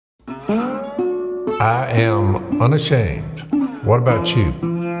I am unashamed. What about you?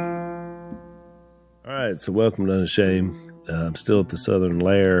 All right, so welcome to Unashamed. I'm still at the Southern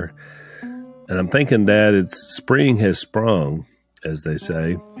Lair, and I'm thinking, Dad, it's spring has sprung, as they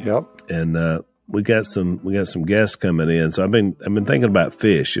say. Yep. And we got some guests coming in. So I've been thinking about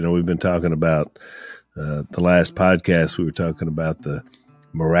fish. You know, we've been talking about the last podcast. We were talking about the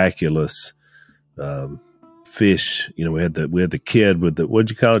miraculous fish. You know, we had the kid with the, what'd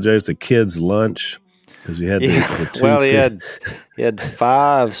you call it, Jase? The kid's lunch. Because he had the two. Well, he had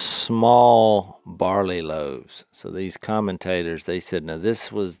 5 small barley loaves. So these commentators, they said, now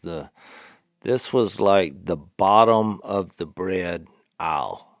this was like the bottom of the bread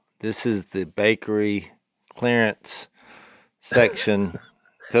aisle. This is the bakery clearance section,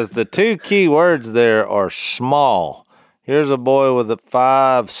 because the 2 key words there are small. Here's a boy with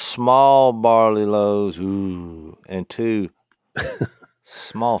 5 small barley loaves, and 2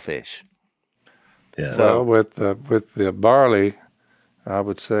 small fish. Yeah. So with the barley, I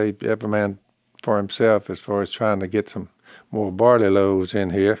would say every man for himself as far as trying to get some more barley loaves in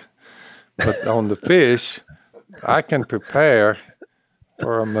here. But on the fish, I can prepare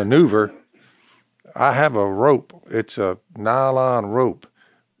for a maneuver. I have a rope. It's a nylon rope.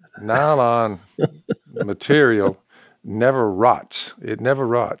 Nylon material never rots. It never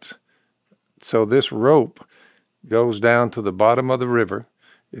rots. So this rope goes down to the bottom of the river.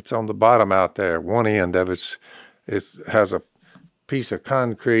 It's on the bottom out there. One end of it has a piece of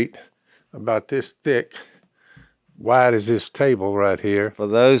concrete about this thick, wide as this table right here. For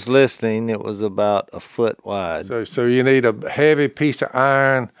those listening, it was about a foot wide. So you need a heavy piece of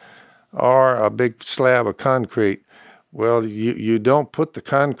iron or a big slab of concrete. Well, you don't put the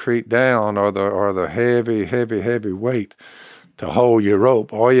concrete down or the heavy weight to hold your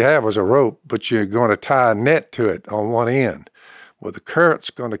rope. All you have is a rope, but you're going to tie a net to it on one end. Well, the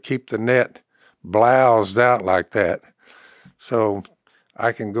current's going to keep the net bloused out like that. So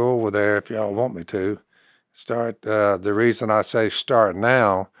I can go over there if y'all want me to. Start. The reason I say start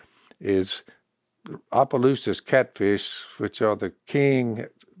now is Opelousas catfish, which are the king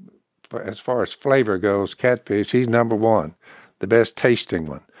as far as flavor goes, catfish. He's number 1, the best tasting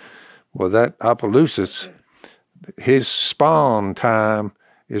one. Well, that Opelousas, his spawn time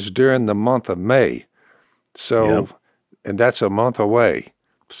is during the month of May. So. Yep. And that's a month away.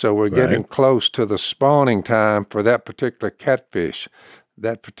 So we're getting close to the spawning time for that particular catfish,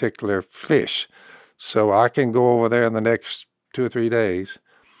 that particular fish. So I can go over there in the next 2 or 3 days,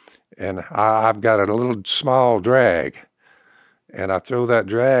 and I've got a little small drag, and I throw that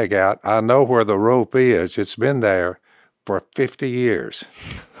drag out. I know where the rope is. It's been there for 50 years.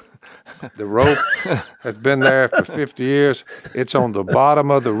 The rope has been there for 50 years. It's on the bottom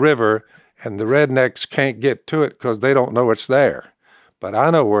of the river, and the rednecks can't get to it because they don't know it's there. But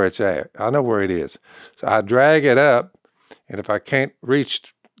I know where it's at. I know where it is. So I drag it up, and if I can't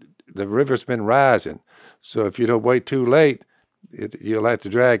reach, the river's been rising. So if you don't wait too late, you'll have to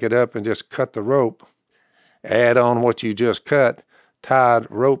drag it up and just cut the rope, add on what you just cut, tie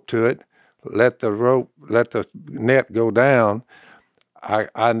rope to it, let the net go down.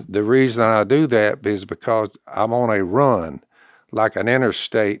 The reason I do that is because I'm on a run, like an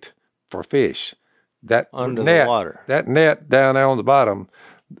interstate, for fish. That under net, the water. That net down there on the bottom,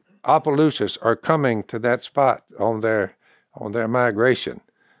 Opelousas are coming to that spot on their migration.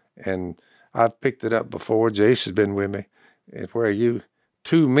 And I've picked it up before. Jase has been with me. It's where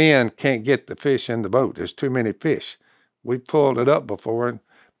 2 men can't get the fish in the boat. There's too many fish. We pulled it up before, and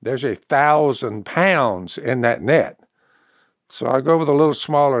there's 1,000 pounds in that net. So I go with a little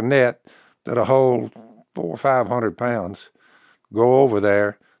smaller net that'll hold 400 or 500 pounds. Go over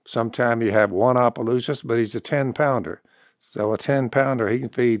there. Sometimes you have 1 Opelousas, but he's a 10-pounder. So a 10-pounder, he can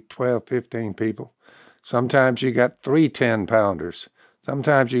feed 12, 15 people. Sometimes you got 3 10-pounders.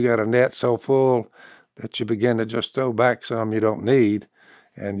 Sometimes you got a net so full that you begin to just throw back some you don't need,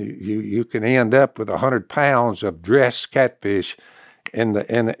 and you can end up with 100 pounds of dressed catfish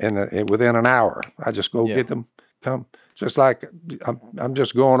within an hour. I just go get them, come. Just like I'm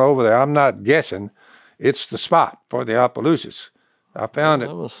just going over there. I'm not guessing. It's the spot for the Opelousas. I found it.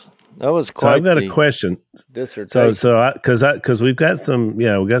 That was quite. So I've got a question. Dissertation. So because we've got some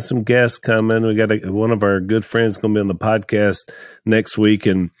guests coming. We got one of our good friends going to be on the podcast next week,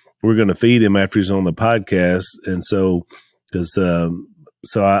 and we're going to feed him after he's on the podcast. And so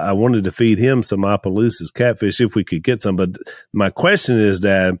I wanted to feed him some Opelousas catfish if we could get some. But my question is,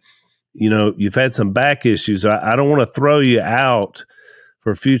 Dad, you've had some back issues. I don't want to throw you out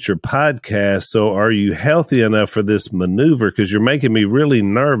for future podcasts. So are you healthy enough for this maneuver? Because you're making me really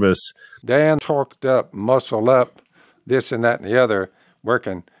nervous. Dan torqued up, muscle up, this and that and the other,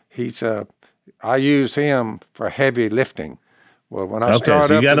 working. I use him for heavy lifting. Well, when I start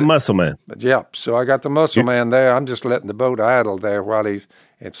so you got a muscle man. Yep. So I got the muscle man there. I'm just letting the boat idle there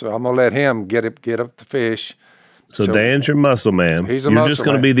and so I'm gonna let him get up the fish. So Dan's your muscle man. He's a You're muscle just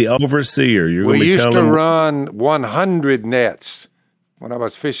going to man. be the overseer. You're We going to be used telling to him run 100 nets when I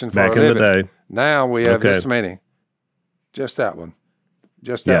was fishing for back a living. in the day. Now we have Okay. this many. Just that one.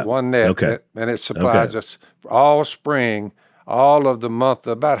 Just that one net. Okay. And it supplies us all spring, all of the month,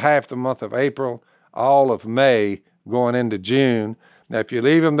 about half the month of April, all of May, going into June. Now, if you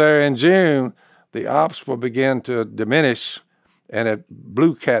leave them there in June, the ops will begin to diminish, and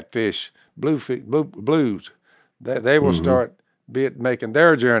blue catfish, blues, they will start making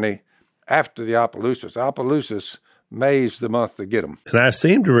their journey after the Opelousas. Opelousas, May's the month to get them. And I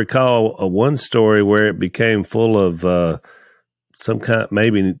seem to recall one story where it became full of some kind,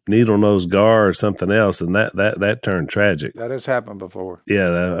 maybe needle-nose gar or something else, and that turned tragic. That has happened before.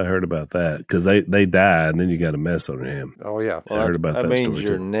 Yeah, I heard about that because they die, and then you got a mess on your hand. Oh, yeah. I heard about that means story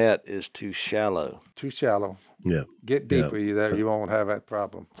your too. net is too shallow. Too shallow. Yeah. Get deeper, you won't have that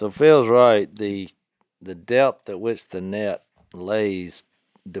problem. So Phil's right. The depth at which the net lays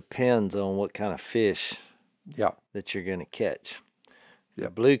depends on what kind of fish that you're going to catch. Yeah.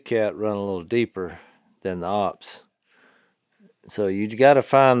 The blue cat run a little deeper than the ops. So you got to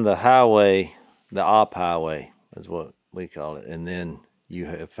find the highway, the op highway is what we call it, and then you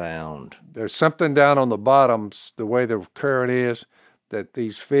have found. There's something down on the bottoms, the way the current is, that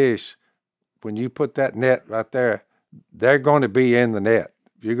these fish, when you put that net right there, they're going to be in the net.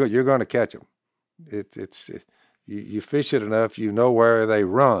 You're going to catch them. You fish it enough, you know where they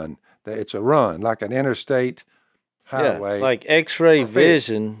run. It's a run, like an interstate highway. Yeah, it's like X-ray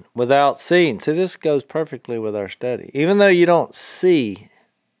vision without seeing. See, this goes perfectly with our study. Even though you don't see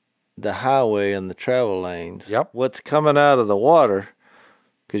the highway and the travel lanes, what's coming out of the water,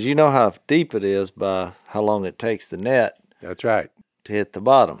 because you know how deep it is by how long it takes the net. That's right. To hit the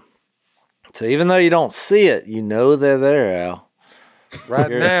bottom. So even though you don't see it, you know they're there, Al.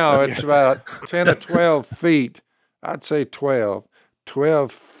 Right now, it's about 10 or 12 feet. I'd say 12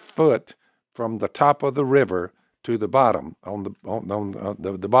 foot from the top of the river to the bottom, on the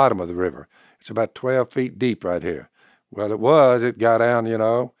bottom of the river. It's about 12 feet deep right here. Well, it got down, it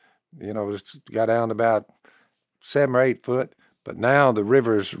got down about 7 or 8 foot, but now the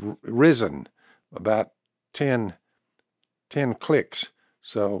river's risen about 10 clicks,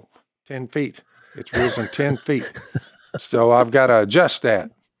 so 10 feet. It's risen 10 feet. So I've got to adjust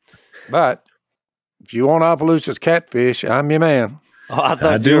that. But if you want Opelousas catfish, I'm your man. Oh, I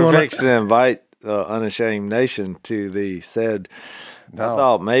thought you were fixing to invite the Unashamed Nation to the said. No. I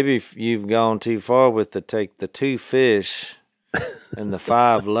thought maybe you've gone too far with take the 2 fish and the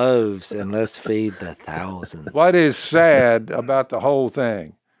 5 loaves and let's feed the thousands. What is sad about the whole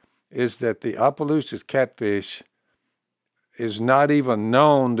thing is that the Opelousas catfish is not even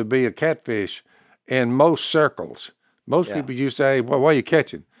known to be a catfish in most circles. Most people, you say, well, what are you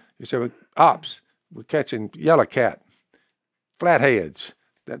catching? You say, well, ops, we're catching yellow cat, flatheads.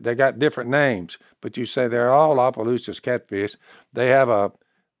 They got different names, but you say they're all Opelousas catfish. They have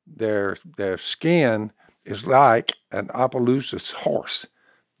their skin is like an Opelousas horse.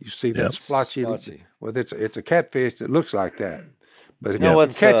 You see that splotchy. Well, it's a catfish that looks like that. But if you can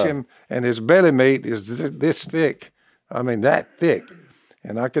catch him and his belly meat is this thick, I mean that thick,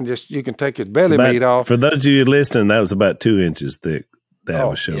 and you can take his belly meat off. For those of you listening, that was about 2 inches thick. That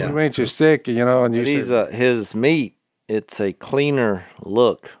was showing. 2 inches thick, and his meat. It's a cleaner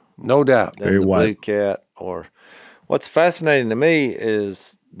look, no doubt, than the blue cat. Or what's fascinating to me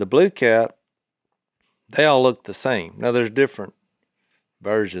is the blue cat. They all look the same. Now there's different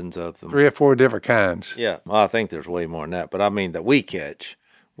versions of them, 3 or 4 different kinds. Yeah, well, I think there's way more than that. But I mean that we catch.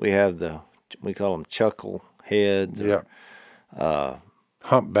 We have we call them chuckle heads. Or,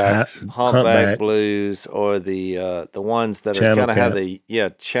 humpback blues, or the ones that are kind of have the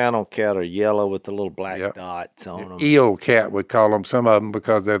channel cat or yellow with the little black dots on them. Eel cat, we call them, some of them,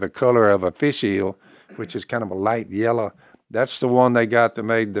 because they're the color of a fish eel, which is kind of a light yellow. That's the one they got that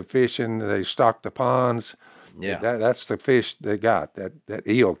made the fishing. They stocked the ponds. Yeah, that's the fish they got. That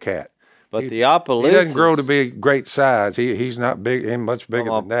eel cat. But the Opelousas, he doesn't grow to be great size. He's not big, much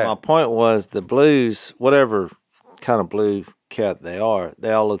bigger than that. My point was the blues, whatever kind of blue cat they all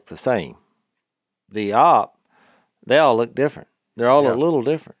look the same. The they all look different. They're all a little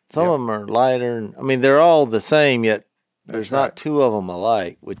different. Some of them are lighter. They're all the same, yet there's not 2 of them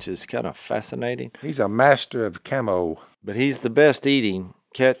alike, which is kind of fascinating. He's a master of camo. But he's the best eating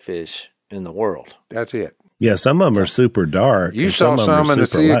catfish in the world. That's it. Yeah, some of them are super dark. You saw some in the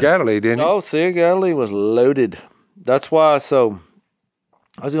Sea of Galilee, didn't you? Oh, Sea of Galilee was loaded. That's why. So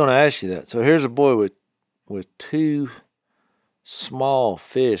I was going to ask you that. So here's a boy with 2 small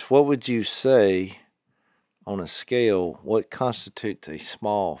fish. What would you say on a scale? What constitutes a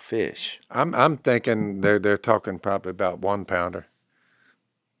small fish? I'm thinking they're talking probably about 1 pounder.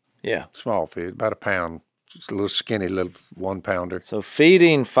 Yeah, Small fish, about a pound. Just a little skinny little 1 pounder. so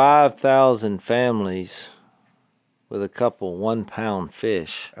feeding 5,000 families with a couple 1 pound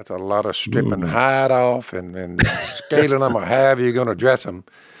fish. That's a lot of stripping hide off and scaling them or however you're going to dress them.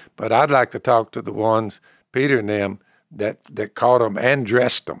 But I'd like to talk to the ones, Peter and them, that caught them and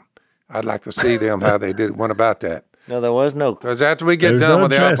dressed them. I'd like to see them how they went about that. No, there was no. Because after we get There's done no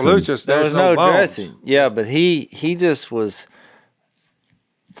with the dressing. Appalachians, There was there's no bones. dressing. Yeah, but he just was.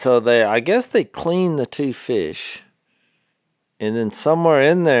 So I guess they cleaned the 2 fish, and then somewhere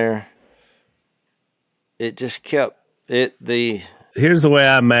in there, it just kept it the. Here's the way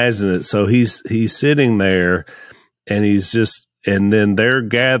I imagine it. So he's sitting there, and and then they're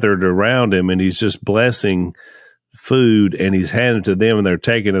gathered around him, and he's just blessing food, and he's handing it to them, and they're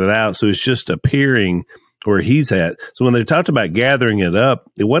taking it out. So it's just appearing where he's at. So when they talked about gathering it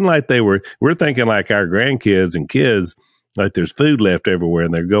up, it wasn't like we're thinking like our grandkids and kids, like there's food left everywhere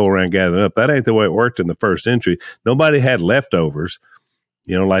and they go around gathering up. That ain't the way it worked in the first century. Nobody had leftovers,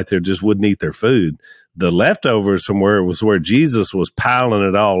 like they just wouldn't eat their food. The leftovers from where Jesus was piling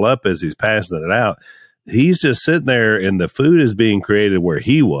it all up as he's passing it out. He's just sitting there and the food is being created where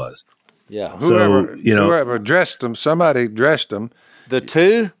he was. Yeah. Whoever dressed them, somebody dressed them. The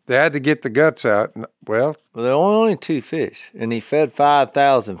 2? They had to get the guts out. Well, There were only 2 fish, and he fed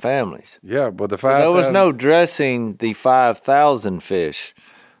 5,000 families. yeah, but the So 5,000. there was no dressing the 5,000 fish.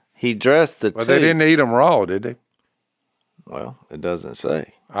 He dressed the 2. Well, they didn't eat them raw, did they? Well, it doesn't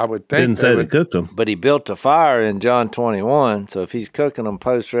say. I would think Didn't say they cooked them. But he built a fire in John 21, so if he's cooking them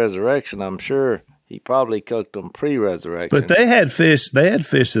post-resurrection, I'm sure he probably cooked them pre-resurrection. But they had fish. They had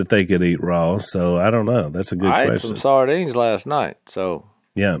fish that they could eat raw. So I don't know. That's a good I ate question. some sardines last night, so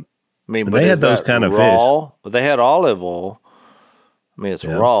Yeah. I mean, But but they had is those that kind of raw? But they had olive oil. I mean, it's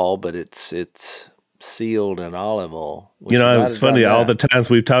Yeah. raw, but it's sealed in olive oil. It's funny. All the times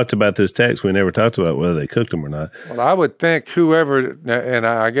we've talked about this text, we never talked about whether they cooked them or not. Well, I would think whoever, and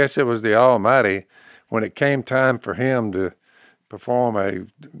I guess it was the Almighty, when it came time for him to perform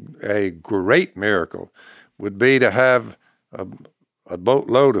a great miracle, would be to have a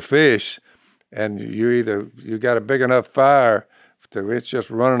boatload of fish, and you got a big enough fire to it's just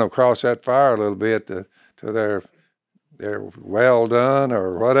running across that fire a little bit to they're well done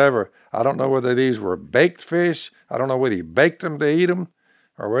or whatever. I don't know whether these were baked fish. I don't know whether he baked them to eat them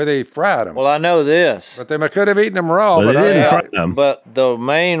or whether he fried them. Well, I know this. But they could have eaten them raw. Well, but they didn't fry them. But the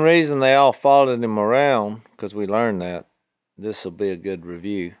main reason they all followed him around, because we learned that, this will be a good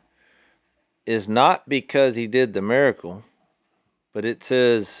review, is not because he did the miracle, but it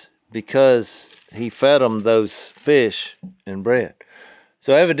says because he fed them those fish and bread.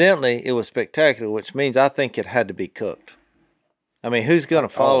 So evidently it was spectacular, which means I think it had to be cooked. I mean, who's going to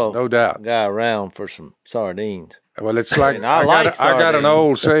follow no doubt. a guy around for some sardines? Well, it's like And I like I got an sardines.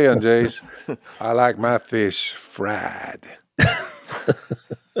 old saying, Jace. I like my fish fried.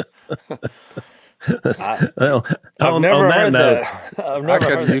 Well, I've on never that heard note, that. I've never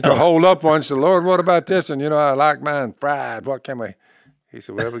heard You could hold up one and say, Lord, what about this? And, I like mine fried. What can we? He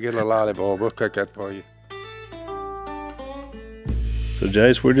said, well, we get a little olive oil. We'll cook that for you. So,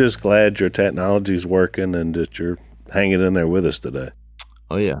 Jace, we're just glad your technology's working and that you're hanging in there with us today.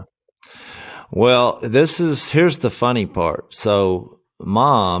 Oh, yeah. Well, here's the funny part. So,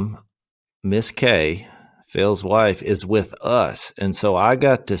 Mom, Miss Kay, Phil's wife, is with us. And so I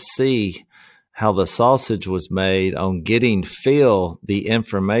got to see how the sausage was made on getting Phil the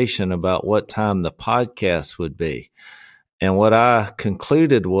information about what time the podcast would be. And what I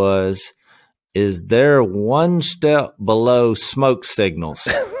concluded is they're one step below smoke signals.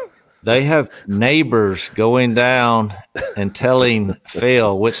 They have neighbors going down and telling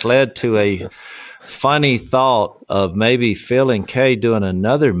Phil, which led to a funny thought of maybe Phil and Kay doing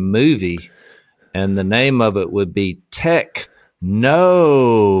another movie, and the name of it would be Tech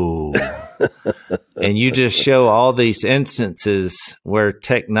No. And you just show all these instances where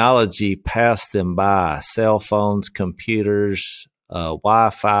technology passed them by: cell phones, computers,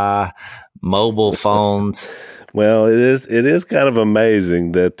 Wi-Fi, mobile phones. Well, it is kind of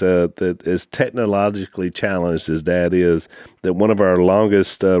amazing that as technologically challenged as Dad is, that one of our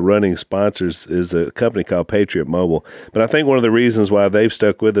longest running sponsors is a company called Patriot Mobile. But I think one of the reasons why they've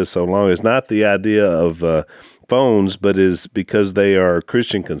stuck with us so long is not the idea of phones, but is because they are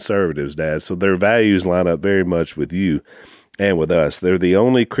Christian conservatives, Dad. So their values line up very much with you and with us. They're the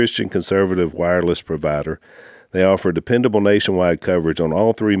only Christian conservative wireless provider. They offer dependable nationwide coverage on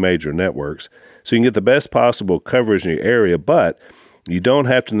all 3 major networks, so you can get the best possible coverage in your area, but you don't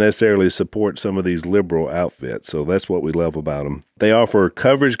have to necessarily support some of these liberal outfits, so that's what we love about them. They offer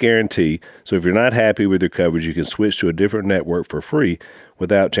coverage guarantee, so if you're not happy with your coverage, you can switch to a different network for free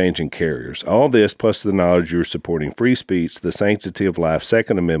without changing carriers. All this, plus the knowledge you're supporting free speech, the sanctity of life,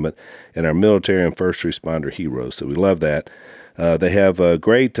 Second Amendment, and our military and first responder heroes, so we love that. They have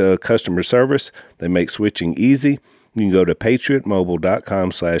great customer service. They make switching easy. You can go to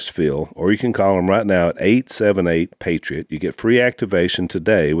patriotmobile.com/Phil, or you can call them right now at 878-PATRIOT. You get free activation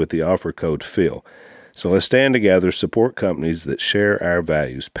today with the offer code Phil. So let's stand together, support companies that share our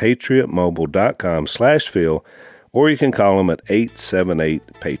values. patriotmobile.com/Phil, or you can call them at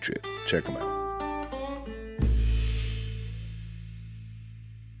 878-PATRIOT. Check them out.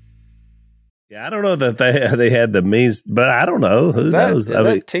 Yeah, I don't know that they had the means, but I don't know. Who knows? Is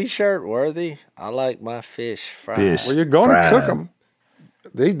that T-shirt worthy? I like my fish fried. Well, you're going to cook them.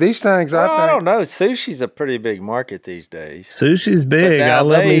 These things, I don't know. Sushi's a pretty big market these days. Sushi's big. I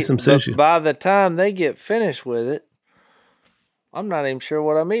love me some sushi. But by the time they get finished with it, I'm not even sure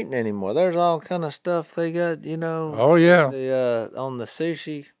what I'm eating anymore. There's all kind of stuff they got, Oh, yeah. On the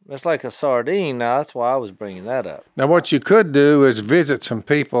sushi. It's like a sardine now. That's why I was bringing that up. Now, what you could do is visit some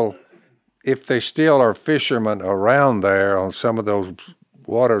people, if they still are fishermen around there on some of those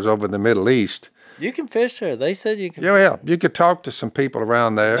waters over the Middle East. You can fish there. They said you can. Yeah. You could talk to some people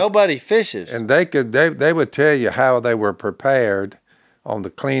around there. Nobody fishes. And they would tell you how they were prepared on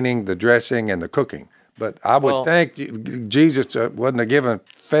the cleaning, the dressing, and the cooking. But I would think Jesus wouldn't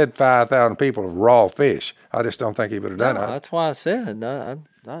fed 5,000 people raw fish. I just don't think he would have done that. That's why I said no.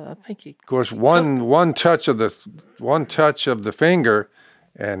 I think he. Of course, one touch of the finger,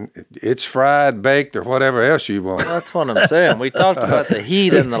 and it's fried, baked, or whatever else you want. That's what I'm saying. We talked about the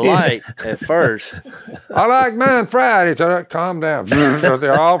heat and the light at first. I like mine fried. It's calm down.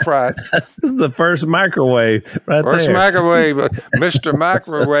 They're all fried. This is the first microwave First microwave. Mr.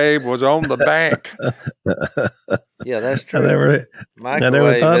 Microwave was on the bank. Yeah, that's true. I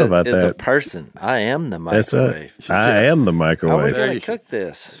never thought about that. Is a person. I am the microwave. That's right. I am the microwave. How are we going to cook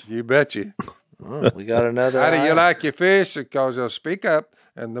this? You bet you. Oh, we got another. How do you like your fish? Because they'll speak up.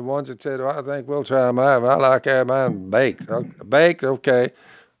 And the ones that said, well, I think we'll try mine. I like mine baked. Baked, okay.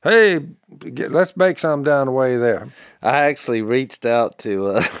 Hey, let's bake some down the way there. I actually reached out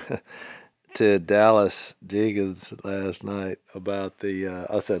to Dallas Jiggins last night about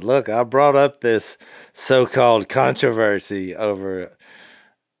I said, look, I brought up this so-called controversy over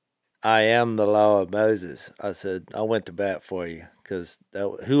I am the law of Moses. I said, I went to bat for you because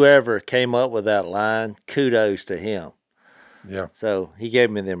whoever came up with that line, kudos to him. Yeah. So he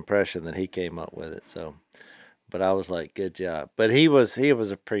gave me the impression that he came up with it. So, but I was like, good job. But he was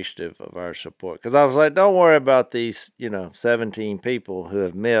appreciative of our support because I was like, don't worry about these, 17 people who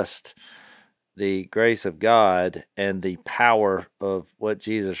have missed the grace of God and the power of what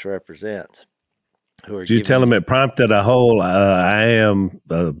Jesus represents. Did you tell him it prompted a whole I am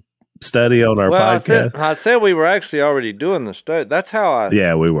study on our podcast? I said we were actually already doing the study. That's how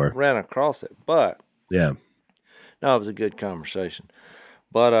we were ran across it. But yeah. No, it was a good conversation.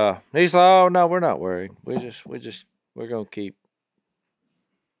 But he's like, oh no, we're not worried. We're gonna keep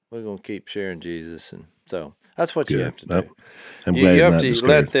sharing Jesus, and so that's what you have to do. You have to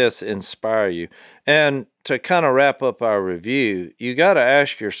let this inspire you. And to kind of wrap up our review, you got to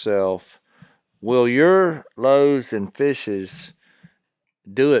ask yourself, will your loaves and fishes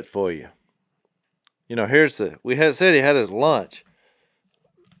do it for you? Said he had his lunch.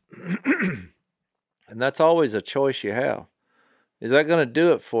 And that's always a choice you have. Is that going to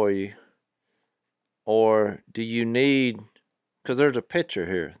do it for you? Or do you need, because there's a picture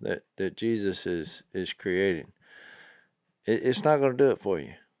here that Jesus is creating. It's not going to do it for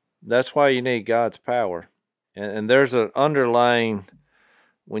you. That's why you need God's power. And there's an underlying,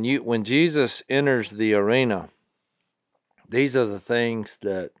 when Jesus enters the arena, these are the things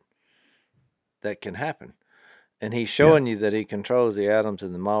that can happen. And he's showing you that he controls the atoms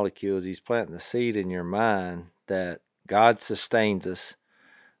and the molecules. He's planting the seed in your mind that God sustains us,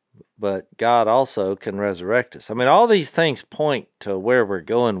 but God also can resurrect us. I mean, all these things point to where we're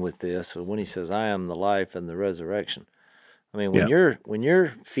going with this. When he says, I am the life and the resurrection. I mean, when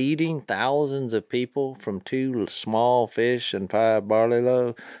you're feeding thousands of people from 2 small fish and 5 barley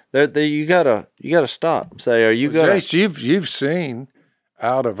loaves, you gotta stop and say, are you going? Jase, you've seen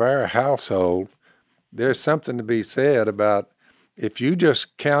out of our household. There's something to be said about if you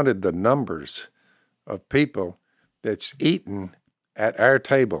just counted the numbers of people that's eaten at our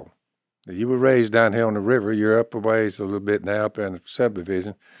table. You were raised down here on the river. You're up a ways a little bit now up in the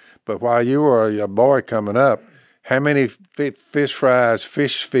subdivision. But while you were a boy coming up, how many fish fries,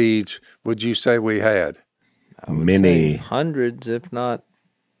 fish feeds would you say we had? I would Many. say hundreds, if not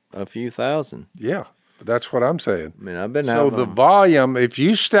a few thousand. Yeah, that's what I'm saying. I mean, I've been So out. the volume, if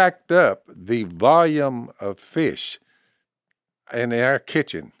you stacked up the volume of fish in our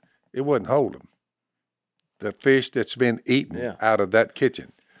kitchen, it wouldn't hold them. The fish that's been eaten out of that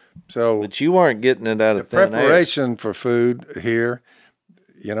kitchen. So, but you weren't getting it out of the thin preparation for food here,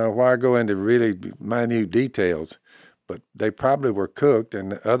 you know, why go into really minute details, but they probably were cooked,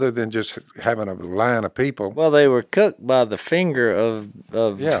 and other than just having a line of people. Well, they were cooked by the finger of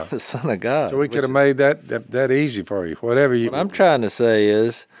the Son of God. So we could have made that easy for you, whatever you. What I'm trying to say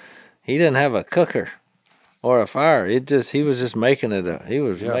is, he didn't have a cooker or a fire. He was just making it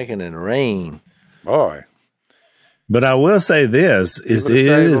making it rain. Boy. But I will say this, it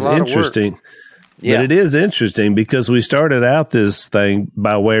is interesting. Yeah. But it is interesting because we started out this thing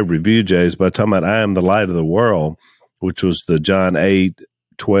by way of review, Jays, by talking about I am the light of the world, which was the John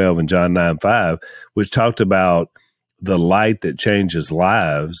 8:12 and John 9:5, which talked about the light that changes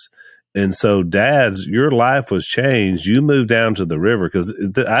lives. And so, dads, your life was changed. You moved down to the river because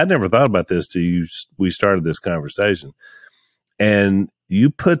I never thought about this till we started this conversation. And you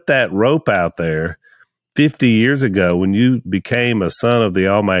put that rope out there 50 years ago when you became a son of the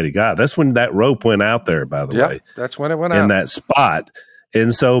Almighty God. That's when that rope went out there, by the way. That's when it went out. In that spot.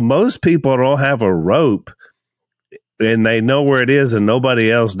 And so most people don't have a rope and they know where it is and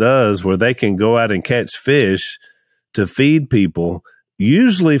nobody else does, where they can go out and catch fish to feed people,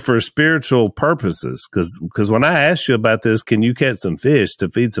 usually for spiritual purposes. Because when I asked you about this, can you catch some fish to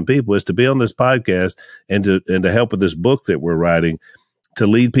feed some people, is to be on this podcast and to help with this book that we're writing, to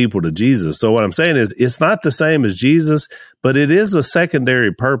lead people to Jesus. So what I'm saying is it's not the same as Jesus, but it is a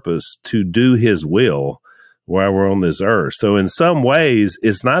secondary purpose to do his will while we're on this earth. So in some ways,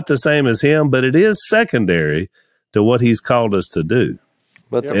 it's not the same as him, but it is secondary to what he's called us to do.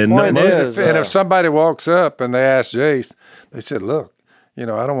 But the point is, and if somebody walks up and they ask Jace, they said, look, you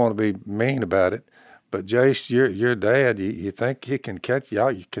know, I don't want to be mean about it, but Jace, your dad, you think he can catch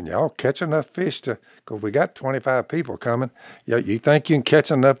y'all? Can y'all catch enough fish to? Because we got 25 people coming. You think you can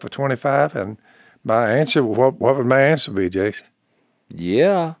catch enough for 25? And my answer, what would my answer be, Jace?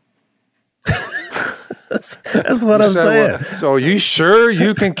 Yeah. That's what I'm saying. Well, so are you sure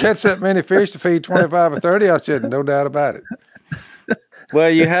you can catch that many fish to feed 25 or 30? I said, no doubt about it. Well,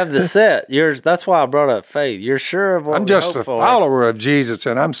 you have the set. That's why I brought up faith. You're sure of what I'm just a follower of Jesus,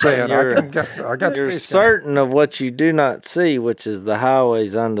 and I'm saying I got You're the fish certain of what you do not see, which is the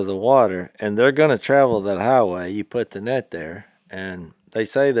highways under the water, and they're going to travel that highway. You put the net there, and they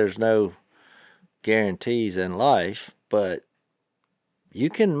say there's no guarantees in life, but you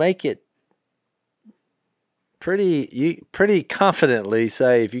can make it pretty confidently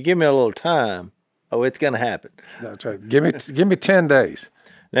say, if you give me a little time, it's going to happen. That's right. Give me 10 days.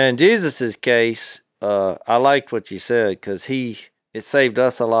 Now, in Jesus' case, I liked what you said because it saved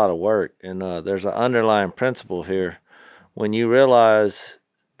us a lot of work. And there's an underlying principle here. When you realize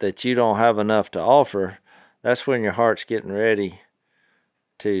that you don't have enough to offer, that's when your heart's getting ready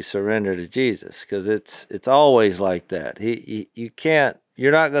to surrender to Jesus, because it's always like that.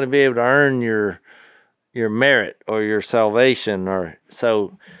 You're not going to be able to earn your merit or your salvation, or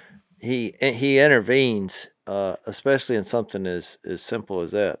so. He intervenes, especially in something as simple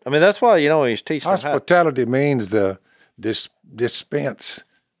as that. I mean, that's why, when he's teaching hospitality means the dispense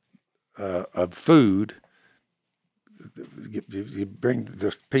of food. You bring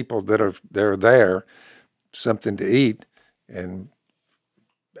the people that are there something to eat, and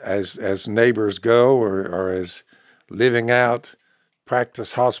as neighbors go or as living out,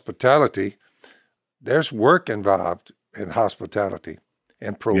 practice hospitality. There's work involved in hospitality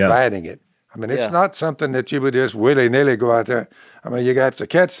and providing it. I mean, it's not something that you would just willy-nilly go out there. I mean, you got to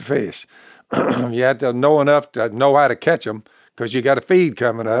catch the fish. You have to know enough to know how to catch them, because you got a feed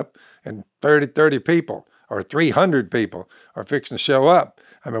coming up, and 30 people or 300 people are fixing to show up.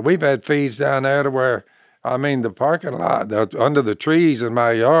 I mean, we've had feeds down there to where, the parking lot, under the trees in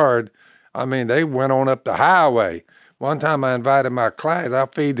my yard, they went on up the highway. One time I invited my class, I'll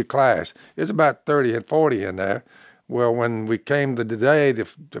feed the class. It's about 30 and 40 in there. Well, when we came the day to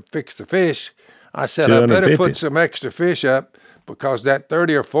fix the fish, I said, I better put some extra fish up, because that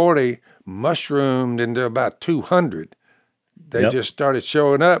 30 or 40 mushroomed into about 200. They just started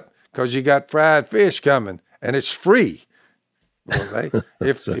showing up because you got fried fish coming, and it's free. Well,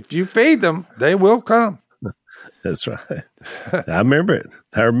 if you feed them, they will come. That's right. I remember it.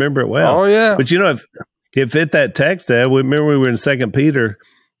 I remember it well. Oh, yeah. But if it fit that text, remember we were in 2 Peter.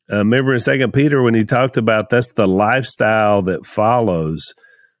 Remember in 2 Peter when he talked about that's the lifestyle that follows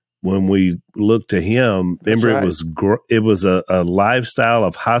when we look to him, remember right. it was a lifestyle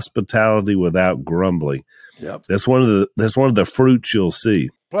of hospitality without grumbling. Yep. That's one of the fruits you'll see.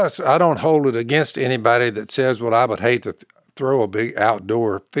 Plus, I don't hold it against anybody that says, well, I would hate to throw a big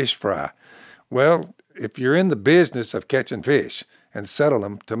outdoor fish fry. Well, if you're in the business of catching fish and selling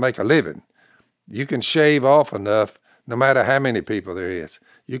them to make a living, you can shave off enough, no matter how many people there is.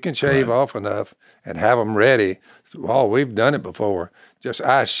 You can shave off enough and have them ready. Oh, we've done it before. Just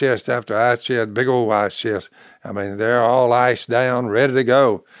ice chest after ice chest, big old ice chest. I mean, they're all iced down, ready to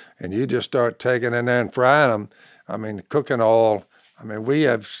go. And you just start taking in there and frying them. I mean, cooking oil. I mean, we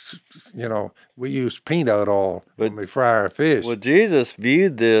have, we use peanut oil when we fry our fish. Well, Jesus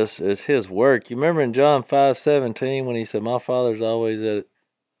viewed this as his work. You remember in John 5:17 when he said, my Father's always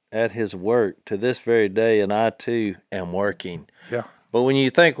at his work to this very day, and I too am working. Yeah. But when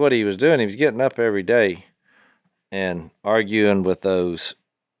you think what he was doing, he was getting up every day and arguing with those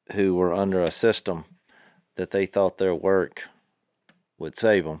who were under a system that they thought their work would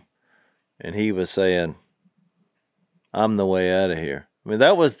save them. And he was saying, I'm the way out of here. I mean,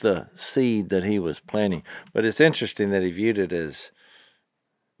 that was the seed that he was planting. But it's interesting that he viewed it as,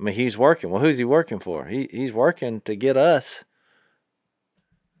 I mean, he's working. Well, who's he working for? He's working to get us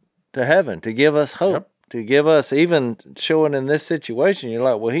to heaven, to give us hope, to give us, even showing in this situation, you're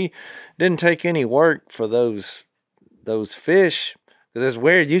like, well, he didn't take any work for those fish. Because it's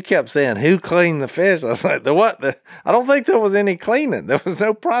weird. You kept saying, who cleaned the fish? I was like, I don't think there was any cleaning. There was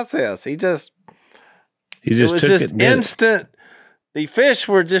no process. He just it was took just instant. The fish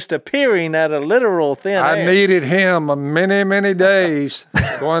were just appearing at a literal thin air. I needed him many, many days,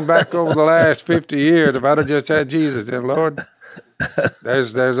 going back over the last 50 years. If I'd have just had Jesus, then Lord,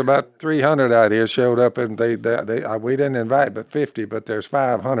 there's about 300 out here showed up, and we didn't invite but 50, but there's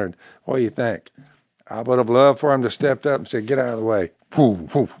 500. What do you think? I would have loved for him to step up and say, "Get out of the way," whoo,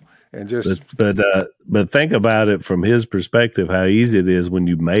 whoo, and just. But think about it from his perspective, how easy it is when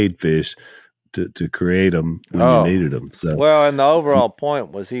you made fish to create them when you needed them. So well, and the overall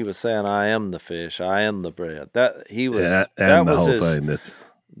point was he was saying, "I am the fish, I am the bread." That he was. Yeah, and that the was whole his, thing. That's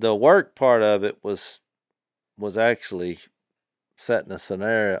the work part of it was actually setting a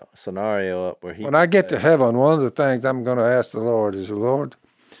scenario up where he. When I get to heaven, one of the things I'm going to ask the Lord is, Lord,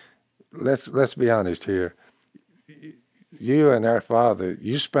 let's be honest here. You and our Father,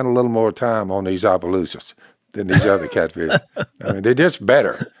 you spend a little more time on these Bamboozles than these other catfish. I mean, they're just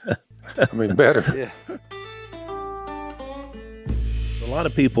better. I mean, better. Yeah. a lot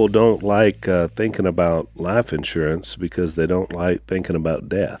of people don't like thinking about life insurance because they don't like thinking about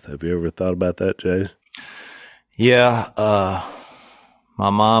death. Have you ever thought about that, Jay? Yeah. My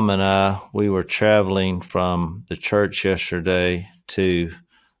mom and I, we were traveling from the church yesterday to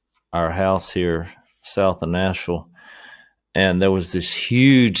our house here south of Nashville, and there was this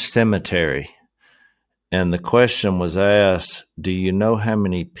huge cemetery. And the question was asked, do you know how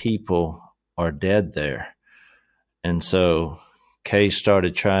many people are dead there? And so Kay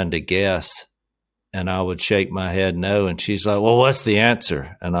started trying to guess, and I would shake my head no. And she's like, well, what's the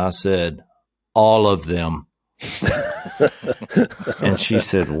answer? And I said, all of them. And she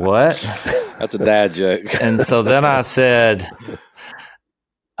said, what? That's a dad joke. And so then I said,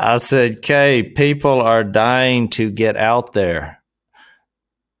 Kay, people are dying to get out there.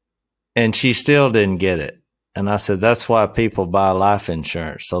 And she still didn't get it. And I said, that's why people buy life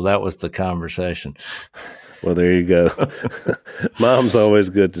insurance. So that was the conversation. Well, there you go. Mom's always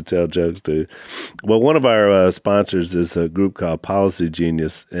good to tell jokes too. Well, one of our sponsors is a group called Policy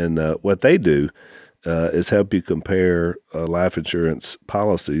Genius. And what they do is help you compare life insurance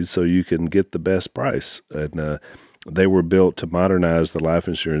policies so you can get the best price. And they were built to modernize the life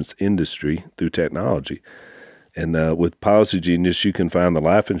insurance industry through technology. And with Policy Genius, you can find the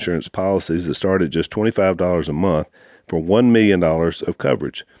life insurance policies that start at just $25 a month for $1 million of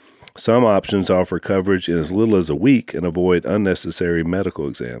coverage. Some options offer coverage in as little as a week and avoid unnecessary medical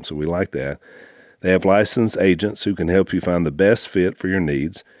exams, so we like that. They have licensed agents who can help you find the best fit for your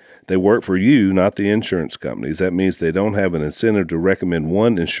needs. They work for you, not the insurance companies. That means they don't have an incentive to recommend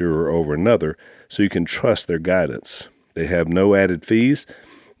one insurer over another, so you can trust their guidance. They have no added fees.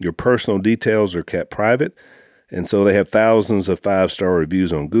 Your personal details are kept private, and so they have thousands of 5-star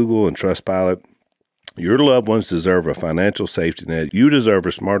reviews on Google and Trustpilot. Your loved ones deserve a financial safety net. You deserve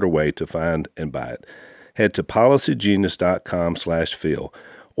a smarter way to find and buy it. Head to policygenius.com/Phil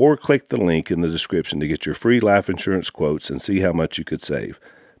or click the link in the description to get your free life insurance quotes and see how much you could save.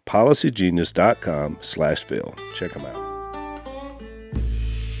 policygenius.com/Phil. Check them out.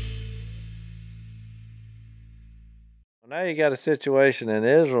 Now you got a situation in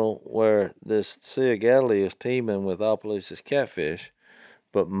Israel where this Sea of Galilee is teeming with Opelousas catfish.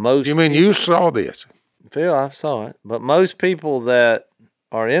 But most You mean you saw this? Phil, I saw it. But most people that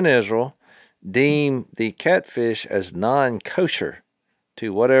are in Israel deem the catfish as non-kosher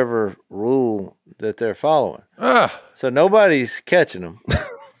to whatever rule that they're following. Ah, So nobody's catching them,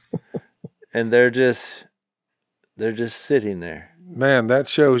 and they're just sitting there. man, that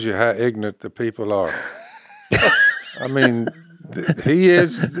shows you how ignorant the people are. I mean, he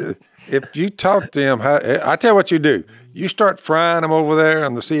is. If you talk to him, I tell you what you do. You start frying them over there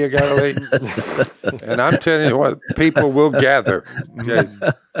on the Sea of Galilee, and I'm telling you what, people will gather. Okay?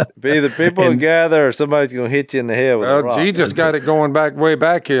 Either people will gather or somebody's going to hit you in the head with a rock. Jesus got it going way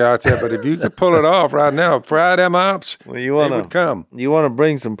back here, I tell you. But if you could pull it off right now, fry them ops, Well, they would come. You want to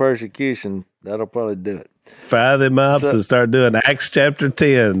bring some persecution, that'll probably do it. Fire them up and start doing Acts chapter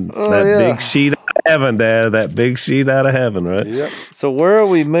 10. Big sheet out of heaven, Dad. That big sheet out of heaven, right? Yep. So where are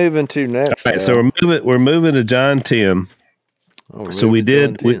we moving to next? All right, so we're moving to John 10. So we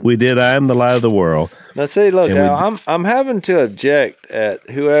did I am the light of the world. Now see, look, Al, I'm having to object at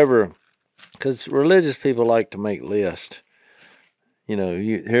whoever, because religious people like to make lists. You know,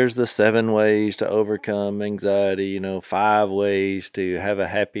 here's the 7 ways to overcome anxiety. 5 ways to have a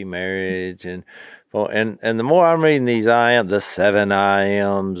happy marriage, and the more I'm reading these, the 7 I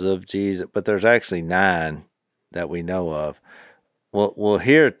ams of Jesus, but there's actually 9 that we know of. Well,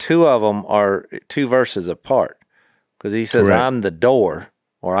 here 2 of them are 2 verses apart, because he says, Correct. I'm the door,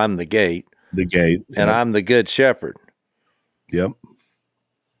 or I'm the gate. The gate. And I'm the good shepherd. Yep.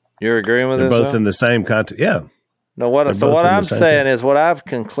 You're agreeing with They're this? both in the same context. Yeah. No, what I'm saying is, what I've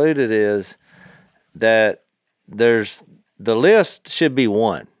concluded is that the list should be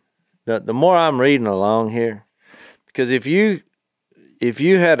 1. The more I'm reading along here, because if you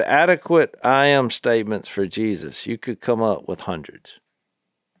had adequate I am statements for Jesus, you could come up with hundreds.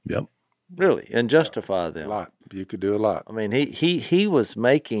 Yep. Really, and justify them. A lot. You could do a lot. I mean, he was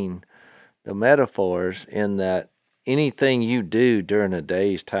making the metaphors in that anything you do during a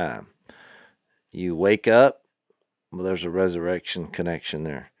day's time, you wake up, well, there's a resurrection connection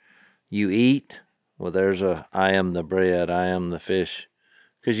there. You eat, well, there's I am the bread, I am the fish,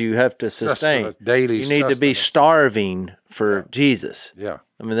 because you have to sustain. Daily you need to be starving for Jesus. Yeah.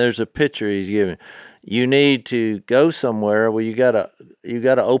 I mean, there's a picture he's giving. You need to go somewhere where you gotta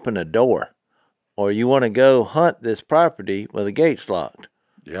open a door, or you want to go hunt this property where the gate's locked.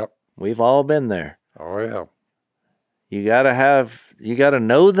 Yep. We've all been there. Oh, yeah. You gotta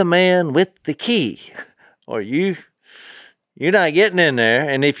know the man with the key, or you're not getting in there.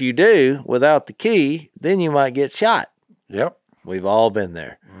 And if you do without the key, then you might get shot. Yep. We've all been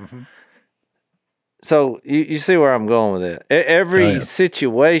there. Mm-hmm. So you see where I'm going with it. Every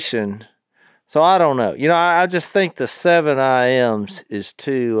situation. So I don't know. I just think the 7 I ams is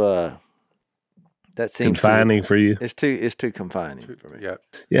too. That seems confining for you. It's too confining for me. Yeah.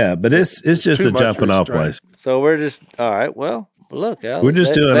 Yeah, but it's just a jumping off place. So we're just all right. Well, look, Alex, we're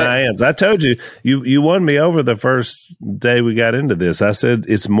just doing I ams. I told you, you won me over the first day we got into this. I said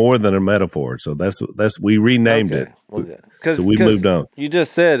it's more than a metaphor. So that's we renamed it. So we moved on. You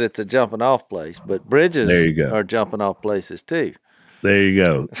just said it's a jumping off place, but bridges are jumping off places too. There you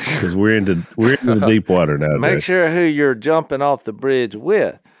go. Because we're into the deep water now. Make sure who you're jumping off the bridge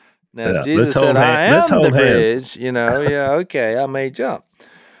with. Now, Jesus said, I am the bridge. Okay, I may jump.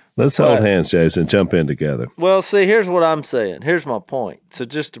 Let's hold hands, Jason. Jump in together. Well, see, here's what I'm saying. Here's my point. So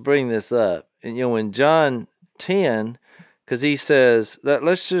just to bring this up, and in John 10, because he says that,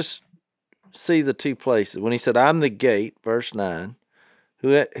 let's just see the 2 places. When he said, I'm the gate, verse 9,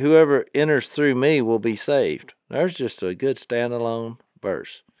 whoever enters through me will be saved. There's just a good standalone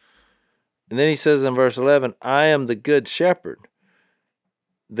verse. And then he says in verse 11, I am the good shepherd.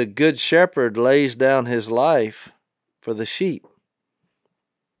 The good shepherd lays down his life for the sheep.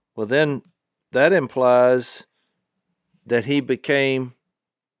 Well, then that implies that he became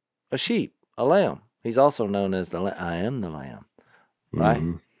a sheep, a lamb. He's also known as I am the lamb, right?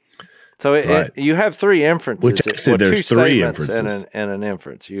 Mm-hmm. So you have 3 inferences. Which actually, there's 3 inferences. And an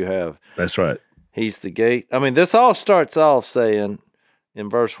inference. You have. That's right. He's the gate. I mean, this all starts off saying in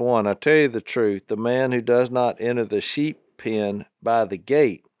verse 1, I tell you the truth, the man who does not enter the sheep pen by the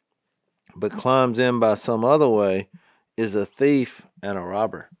gate, but climbs in by some other way, is a thief and a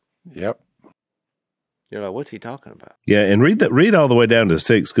robber. Yep. You're like, what's he talking about? Yeah, and read all the way down to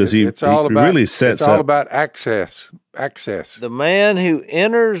 6, because he really sets up. It's all about access. Access. The man who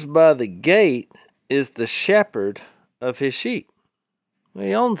enters by the gate is the shepherd of his sheep. Well,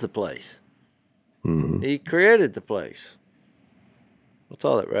 he owns the place. Mm-hmm. He created the place. What's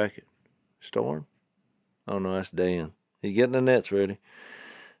all that racket? Storm? Oh, no, that's Dan. He's getting the nets ready.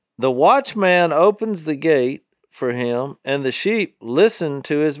 The watchman opens the gate for him, and the sheep listen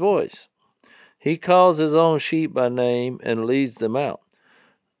to his voice. He calls his own sheep by name and leads them out.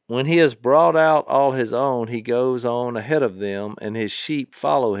 When he has brought out all his own, he goes on ahead of them, and his sheep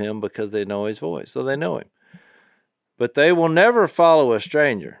follow him because they know his voice. So they know him. But they will never follow a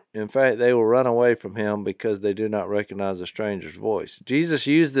stranger. In fact, they will run away from him because they do not recognize a stranger's voice. Jesus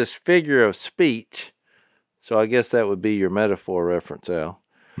used this figure of speech. So I guess that would be your metaphor reference, Al.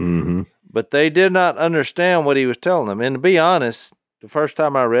 Mm-hmm. But they did not understand what he was telling them. And to be honest, the first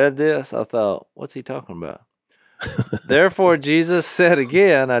time I read this, I thought, what's he talking about? Therefore, Jesus said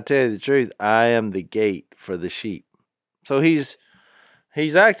again, I tell you the truth, I am the gate for the sheep. So he's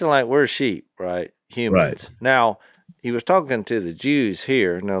acting like we're sheep, right? Humans. Right. Now, he was talking to the Jews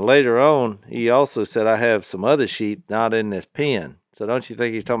here. Now, later on, he also said, I have some other sheep not in this pen. So don't you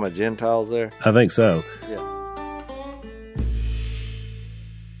think he's talking about Gentiles there? I think so. Yeah.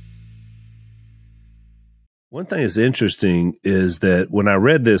 One thing that's interesting is that when I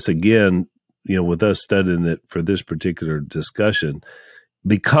read this again, with us studying it for this particular discussion,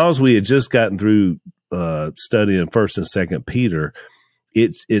 because we had just gotten through studying 1st and 2nd Peter,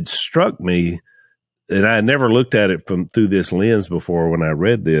 it struck me, and I had never looked at it through this lens before when I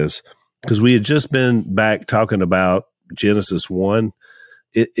read this, because we had just been back talking about Genesis 1.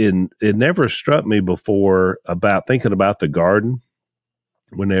 It never struck me before about thinking about the garden,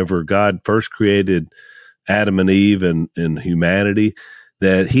 whenever God first created Adam and Eve and humanity,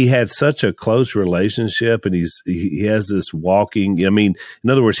 that he had such a close relationship, and he has this walking. I mean,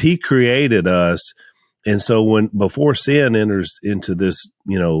 in other words, he created us, and so before sin enters into this,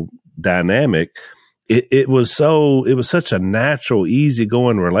 dynamic, it was such a natural,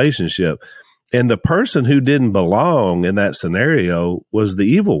 easygoing relationship, and the person who didn't belong in that scenario was the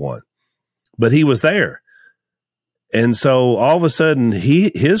evil one, but he was there. And so all of a sudden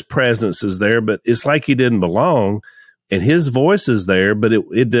his presence is there, but it's like he didn't belong, and his voice is there, but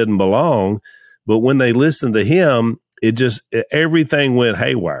it didn't belong. But when they listened to him, everything went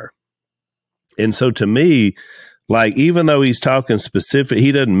haywire. And so to me, like, even though he's talking specific,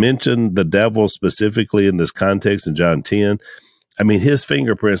 he doesn't mention the devil specifically in this context in John 10. I mean, his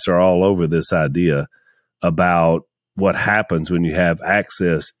fingerprints are all over this idea about what happens when you have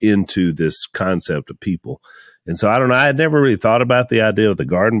access into this concept of people. And so I don't know. I had never really thought about the idea of the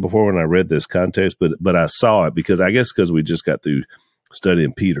garden before when I read this context, but I saw it because we just got through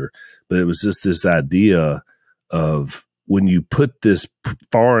studying Peter. But it was just this idea of when you put this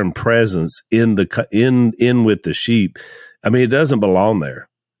foreign presence in with the sheep. I mean, it doesn't belong there.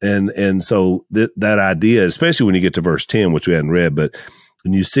 And so that idea, especially when you get to verse 10, which we hadn't read, but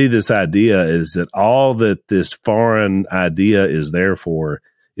when you see this idea is that all that this foreign idea is there for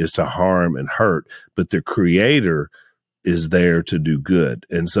is to harm and hurt, but the creator is there to do good.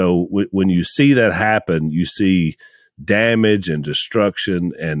 And so when you see that happen, you see damage and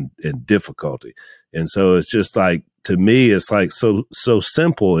destruction and difficulty. And so it's just like, to me, it's like so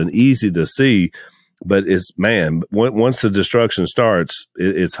simple and easy to see, but once the destruction starts,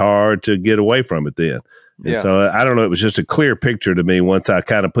 it's hard to get away from it then. And so I don't know, it was just a clear picture to me once I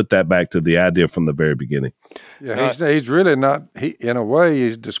kind of put that back to the idea from the very beginning. Yeah, he's really not, in a way,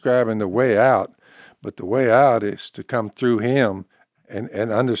 he's describing the way out, but the way out is to come through him and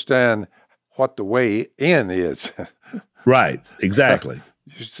understand what the way in is. Right, exactly.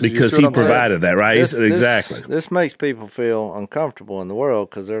 Because he provided that, right? Exactly. This makes people feel uncomfortable in the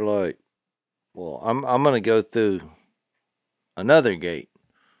world because they're like, well, I'm going to go through another gate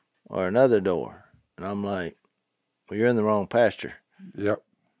or another door. And I'm like, well, you're in the wrong pasture. Yep.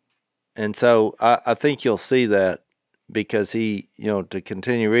 And so I think you'll see that because he, to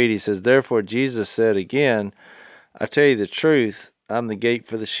continue reading, he says, therefore Jesus said again, I tell you the truth, I'm the gate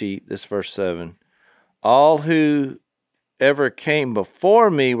for the sheep. This verse 7. All who ever came before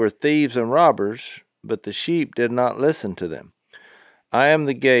me were thieves and robbers, but the sheep did not listen to them. I am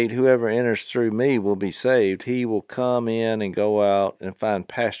the gate. Whoever enters through me will be saved. He will come in and go out and find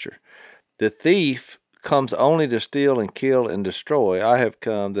pasture. The thief comes only to steal and kill and destroy. I have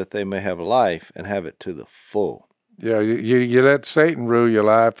come that they may have life and have it to the full. Yeah, you let Satan rule your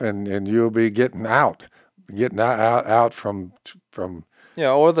life, and you'll be getting out from.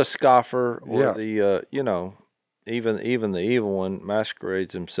 Yeah, or the scoffer, or the even the evil one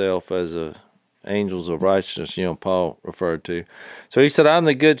masquerades himself as angels of righteousness. Paul referred to. So he said, "I'm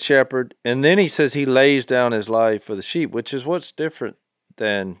the good shepherd," and then he says he lays down his life for the sheep, which is what's different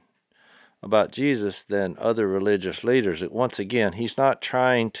about Jesus than other religious leaders. Once again, he's not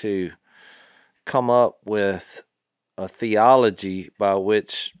trying to come up with a theology by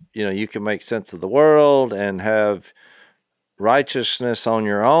which you can make sense of the world and have righteousness on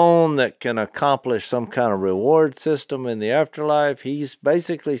your own that can accomplish some kind of reward system in the afterlife. He's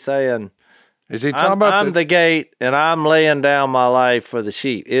basically saying, Is he talking about I'm the gate, and I'm laying down my life for the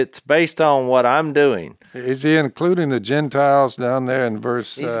sheep. It's based on what I'm doing. Is he including the Gentiles down there in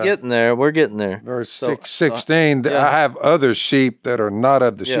verse? He's getting there. We're getting there. Verse 16. Yeah. I have other sheep that are not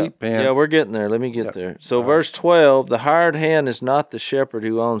of the sheep pen. Yeah, we're getting there. Let me get there. So verse 12, the hired hand is not the shepherd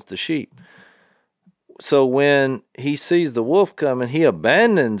who owns the sheep. So when he sees the wolf coming, he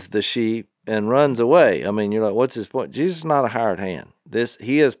abandons the sheep and runs away. I mean, you're like, what's his point? Jesus is not a hired hand.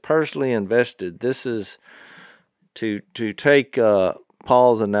 He is personally invested. This is to take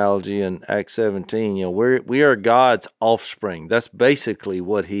Paul's analogy in Acts 17. You know, we are God's offspring. That's basically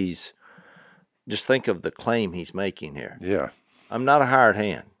what he's. Just think of the claim he's making here. Yeah, I'm not a hired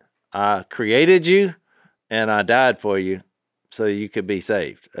hand. I created you, and I died for you, so you could be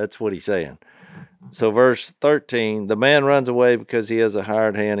saved. That's what he's saying. So verse 13, the man runs away because he has a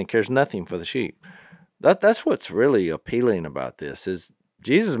hired hand and cares nothing for the sheep. That's what's really appealing about this, is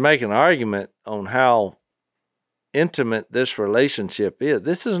Jesus is making an argument on how intimate this relationship is.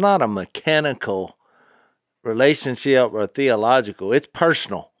 This is not a mechanical relationship or theological. It's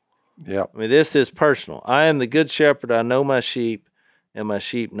personal. yeah. I mean, this is personal. I am the good shepherd. I know my sheep, and my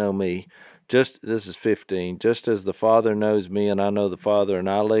sheep know me. This is 15. Just as the Father knows me, and I know the Father, and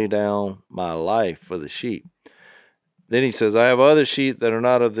I lay down my life for the sheep. Then he says, I have other sheep that are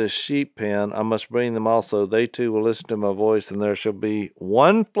not of this sheep pen. I must bring them also. They too will listen to my voice, and there shall be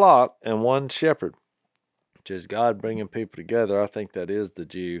one flock and one shepherd. Which is God bringing people together. I think that is the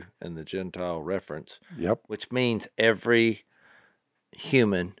Jew and the Gentile reference. Yep. Which means every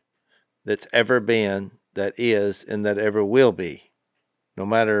human that's ever been, that is, and that ever will be. No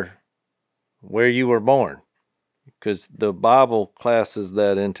matter where you were born. Because the Bible classes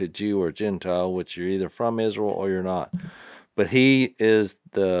that into Jew or Gentile, which you're either from Israel or you're not. But he is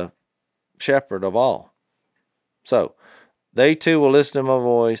the shepherd of all. So, they too will listen to my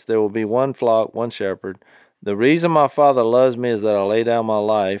voice. There will be one flock, one shepherd. The reason my Father loves me is that I lay down my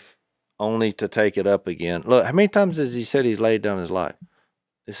life only to take it up again. Look, how many times has he said he's laid down his life?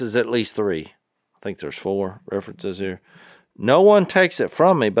 This is at least 3. I think there's 4 references here. No one takes it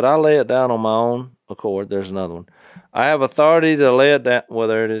from me, but I lay it down on my own accord. There's another one. I have authority to lay it down. Well,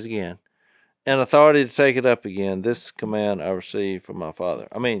 there it is again. And authority to take it up again. This command I received from my Father.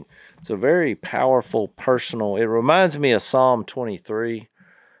 I mean, it's a very powerful, personal. It reminds me of Psalm 23,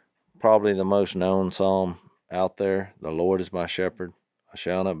 probably the most known psalm out there. The Lord is my shepherd. I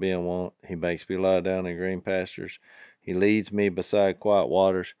shall not be in want. He makes me lie down in green pastures. He leads me beside quiet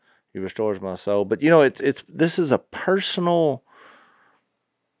waters. He restores my soul. But, you know, this is a personal,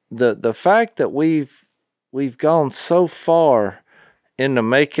 the fact that we've gone so far into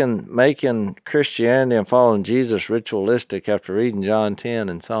making Christianity and following Jesus ritualistic after reading John 10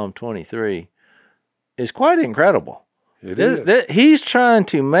 and Psalm 23 is quite incredible. He's trying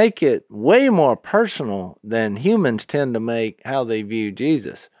to make it way more personal than humans tend to make how they view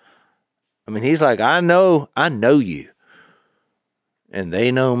Jesus. I mean, he's like, I know you. And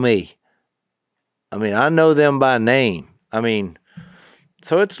they know me. I mean, I know them by name. I mean,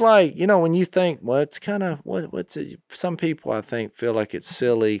 so it's like, you know, when you think, well, it's kind of, what's it? Some people, I think, feel like it's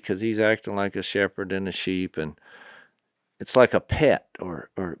silly because he's acting like a shepherd and a sheep, and it's like a pet,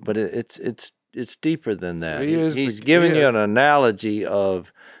 but it's deeper than that. He's giving you an analogy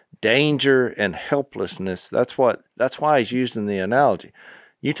of danger and helplessness. That's why he's using the analogy.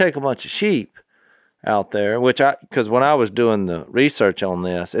 You take a bunch of sheep out there, because when I was doing the research on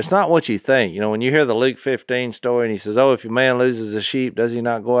this, it's not what you think. You know, when you hear the Luke 15 story and he says, oh, if a man loses a sheep, does he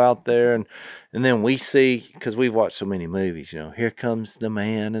not go out there? And then we see, because we've watched so many movies, you know, here comes the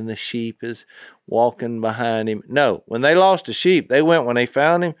man and the sheep is walking behind him. No, when they lost a sheep, when they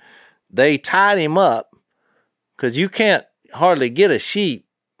found him, they tied him up, because you can't hardly get a sheep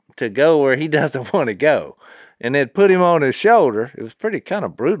to go where he doesn't want to go. And they'd put him on his shoulder. It was pretty kind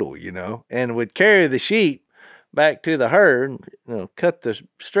of brutal, you know, and would carry the sheep back to the herd, you know, cut the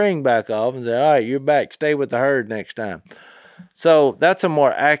string back off and say, all right, you're back. Stay with the herd next time. So that's a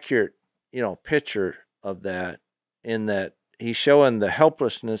more accurate, you know, picture of that, in that he's showing the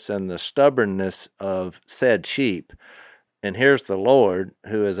helplessness and the stubbornness of said sheep. And here's the Lord,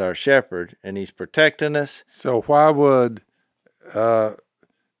 who is our shepherd, and he's protecting us. So why would,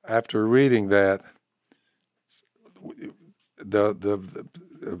 after reading that, the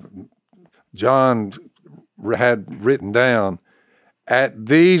John had written down, at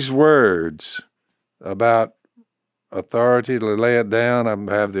these words about authority to lay it down,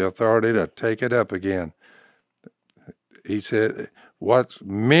 I have the authority to take it up again. He said, what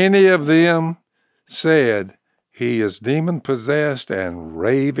many of them said, He is demon-possessed and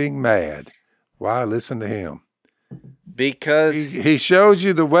raving mad. Why listen to him? Because he shows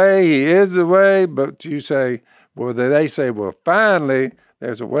you the way, he is the way, but you say, well, they say, well, finally,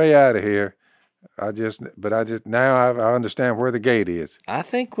 there's a way out of here. Now I understand where the gate is. I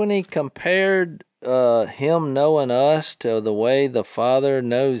think when he compared him knowing us to the way the Father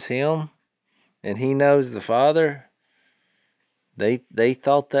knows him, and he knows the Father, they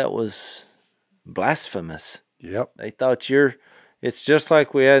thought that was blasphemous. Yep. They thought it's just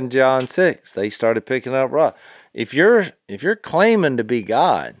like we had in John 6. They started picking up rock. If you're claiming to be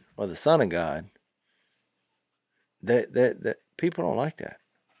God or the Son of God, that people don't like that.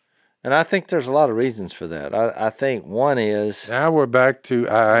 And I think there's a lot of reasons for that. I think one is... Now we're back to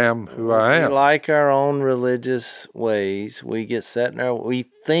I am who I am. We like our own religious ways. We get set in our... We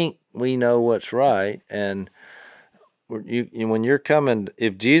think we know what's right. And when you're coming...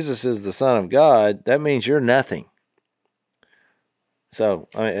 If Jesus is the Son of God, that means you're nothing. So,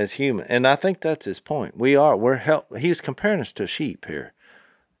 I mean, as human... And I think that's his point. He's comparing us to sheep here.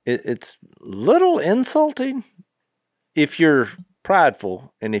 It's little insulting if you're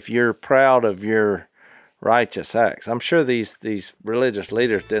prideful and if you're proud of your righteous acts. I'm sure these religious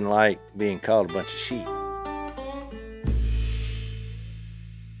leaders didn't like being called a bunch of sheep.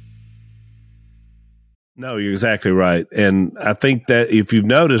 No, you're exactly right. And I think that if you've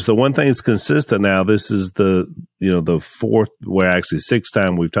noticed, the one thing that's consistent now, this is the fourth, sixth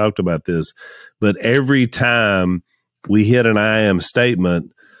time we've talked about this, but every time we hit an I am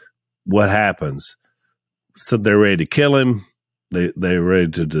statement, what happens? So they're ready to kill him. They're ready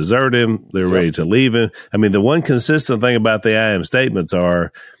to desert him. They're ready to leave him. I mean, the one consistent thing about the I am statements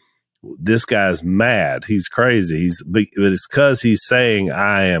are, this guy's mad. He's crazy. But it's because he's saying,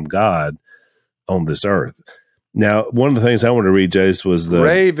 I am God on this earth. Now, one of the things I want to read, Jase, was the...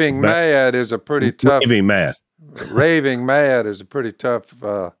 Raving mad is a pretty tough... Raving mad. Raving mad is a pretty tough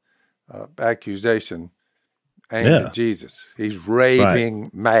accusation aimed at Jesus. He's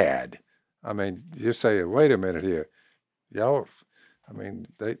raving mad. I mean, you say, wait a minute here. Y'all, I mean,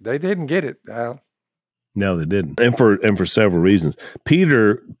 they didn't get it, Al. No, they didn't. And for several reasons.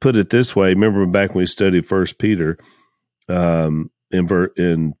 Peter put it this way. Remember back when we studied 1 Peter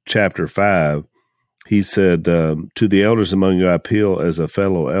in chapter 5, he said, to the elders among you I appeal as a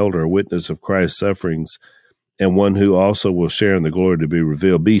fellow elder, a witness of Christ's sufferings, and one who also will share in the glory to be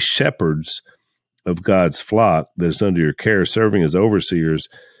revealed. Be shepherds of God's flock that is under your care, serving as overseers,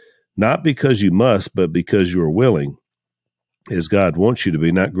 not because you must, but because you are willing, as God wants you to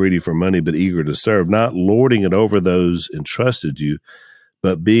be, not greedy for money, but eager to serve, not lording it over those entrusted you,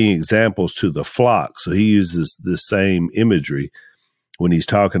 but being examples to the flock. So he uses the same imagery when he's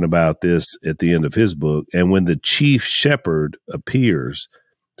talking about this at the end of his book. And when the chief shepherd appears,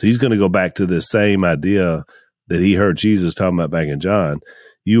 so he's going to go back to this same idea that he heard Jesus talking about back in John,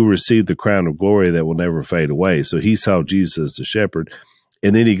 you will receive the crown of glory that will never fade away. So he saw Jesus as the shepherd.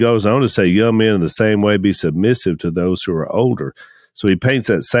 And then he goes on to say, young men in the same way be submissive to those who are older. So he paints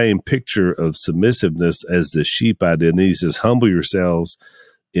that same picture of submissiveness as the sheep I did. And then he says, humble yourselves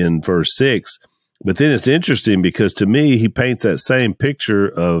in verse 6. But then it's interesting because to me, he paints that same picture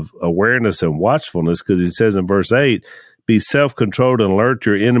of awareness and watchfulness because he says in verse 8, be self-controlled and alert.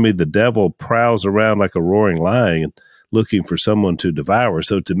 Your enemy, the devil, prowls around like a roaring lion looking for someone to devour.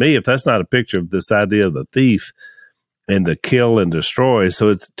 So to me, if that's not a picture of this idea of the thief and the kill and destroy. So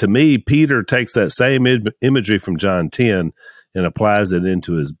it's, to me, Peter takes that same imagery from John 10 and applies it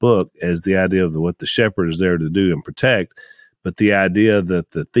into his book as the idea of what the shepherd is there to do and protect, but the idea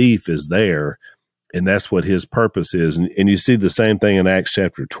that the thief is there, and that's what his purpose is. And you see the same thing in Acts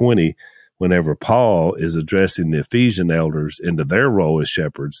chapter 20, whenever Paul is addressing the Ephesian elders into their role as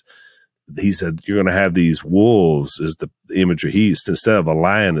shepherds. He said, you're going to have these wolves, is the imagery he used. Instead of a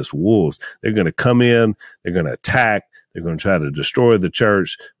lion, it's wolves. They're going to come in, they're going to attack, they're going to try to destroy the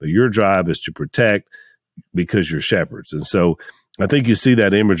church, but your job is to protect because you're shepherds. And so I think you see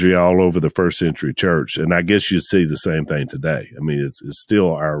that imagery all over the first century church. And I guess you see the same thing today. I mean, it's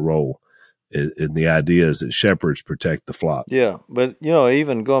still our role. And the idea is that shepherds protect the flock. Yeah, but,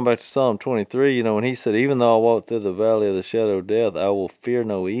 even going back to Psalm 23, when he said, even though I walk through the valley of the shadow of death, I will fear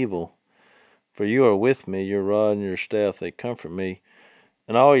no evil. For you are with me, your rod and your staff, they comfort me.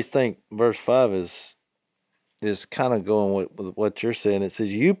 And I always think verse 5 is kind of going with what you're saying. It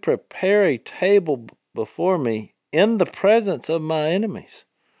says, you prepare a table before me in the presence of my enemies.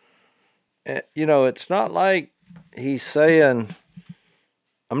 And, it's not like he's saying,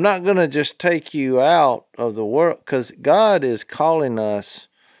 I'm not going to just take you out of the world, because God is calling us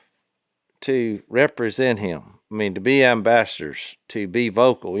to represent him. I mean, to be ambassadors, to be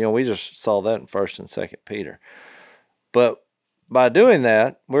vocal. We just saw that in 1st and 2nd Peter. But by doing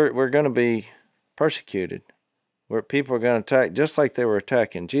that, we're going to be persecuted. Where people are going to attack, just like they were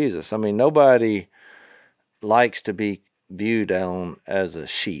attacking Jesus. I mean, nobody likes to be viewed on as a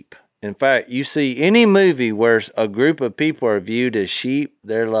sheep. In fact, you see any movie where a group of people are viewed as sheep,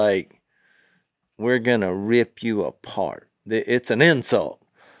 they're like, we're going to rip you apart. It's an insult.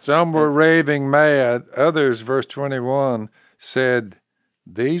 Some were raving mad. Others, verse 21, said,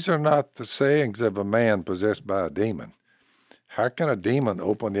 these are not the sayings of a man possessed by a demon. How can a demon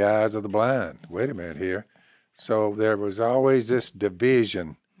open the eyes of the blind? Wait a minute here. So there was always this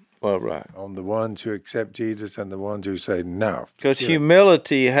division on the ones who accept Jesus and the ones who say no. Because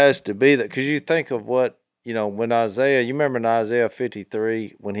humility has to be that. Because you think of what, when Isaiah, you remember in Isaiah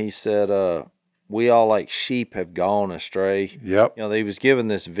 53 when he said, we all like sheep have gone astray. Yep. He was given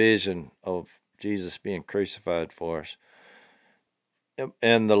this vision of Jesus being crucified for us.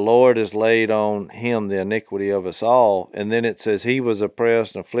 And the Lord has laid on him the iniquity of us all. And then it says he was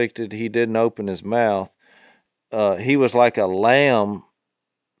oppressed and afflicted. He didn't open his mouth. He was like a lamb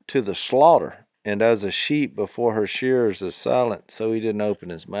to the slaughter, and as a sheep before her shearers is silent, so he didn't open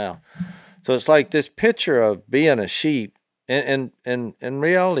his mouth. So it's like this picture of being a sheep, and in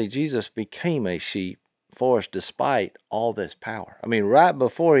reality, Jesus became a sheep for us despite all this power. I mean, right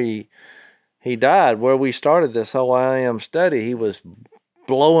before he died, where we started this whole I Am study, he was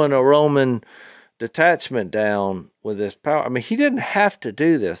blowing a Roman detachment down with this power. I mean, he didn't have to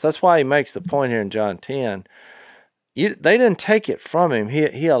do this. That's why he makes the point here in John 10. They didn't take it from him.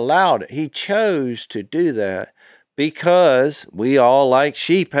 He allowed it. He chose to do that because we all, like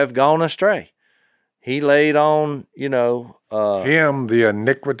sheep, have gone astray. He laid on, him the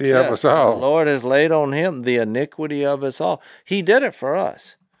iniquity of us all. The Lord has laid on him the iniquity of us all. He did it for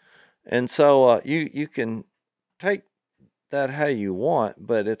us. And so you can take that how you want,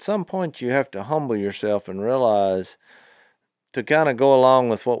 but at some point you have to humble yourself and realize, to kind of go along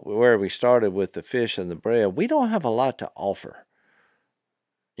with where we started with the fish and the bread, we don't have a lot to offer.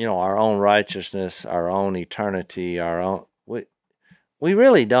 Our own righteousness, our own eternity, we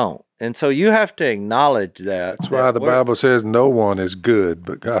really don't. And so you have to acknowledge that. That's why the Bible says no one is good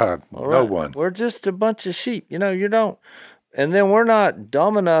but God. No one. We're just a bunch of sheep. You don't. And then we're not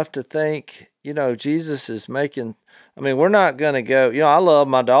dumb enough to think, Jesus is making, we're not going to go, I love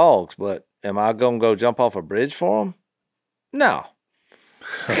my dogs, but am I going to go jump off a bridge for them? No.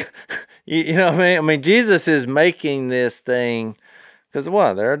 You know what I mean? Jesus is making this thing because,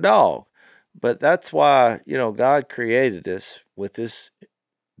 they're a dog. But that's why, God created us with this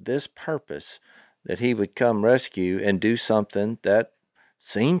purpose, that he would come rescue and do something that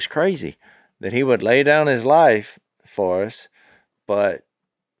seems crazy, that he would lay down his life for us. But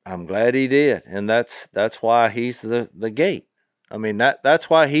I'm glad he did. And that's why he's the gate. That's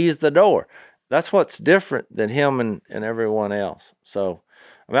why he's the door. That's what's different than him and everyone else. So,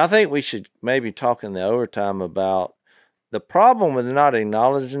 I think we should maybe talk in the overtime about the problem with not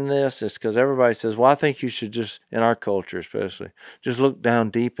acknowledging this is because everybody says, well, I think you should just, in our culture especially, just look down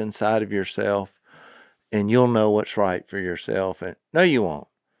deep inside of yourself and you'll know what's right for yourself. And no, you won't.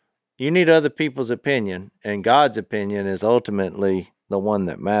 You need other people's opinion, and God's opinion is ultimately the one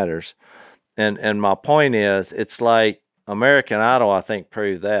that matters. And my point is, it's like American Idol, I think,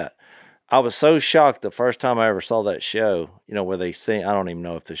 proved that. I was so shocked the first time I ever saw that show, where they sing. I don't even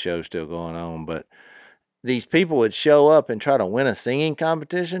know if the show's still going on, but these people would show up and try to win a singing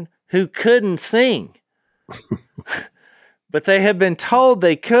competition who couldn't sing. But they had been told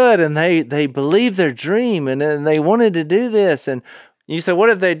they could, and they believed their dream, and they wanted to do this. And you said, what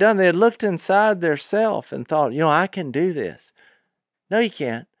have they done? They had looked inside their self and thought, I can do this. No, you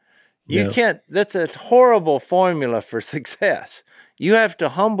can't. You can't. That's a horrible formula for success. You have to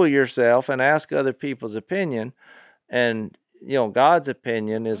humble yourself and ask other people's opinion. And, God's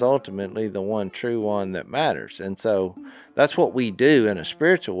opinion is ultimately the one true one that matters. And so that's what we do in a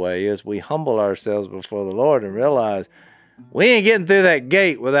spiritual way, is we humble ourselves before the Lord and realize we ain't getting through that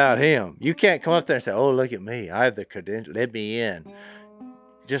gate without him. You can't come up there and say, oh, look at me. I have the credential. Let me in.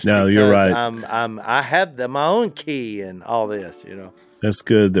 Just because you're right. I have my own key and all this, That's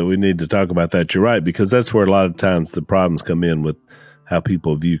good that we need to talk about that. You're right, because that's where a lot of times the problems come in with how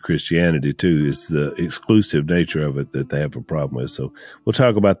people view Christianity too. It's the exclusive nature of it that they have a problem with. So we'll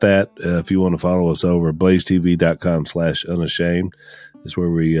talk about that. If you want to follow us over, blazetv.com/unashamed is where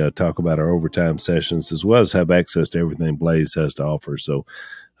we talk about our overtime sessions, as well as have access to everything Blaze has to offer. So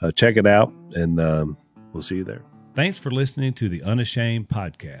check it out, and we'll see you there. Thanks for listening to the Unashamed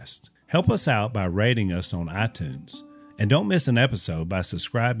podcast. Help us out by rating us on iTunes. And don't miss an episode by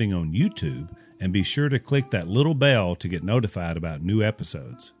subscribing on YouTube, and be sure to click that little bell to get notified about new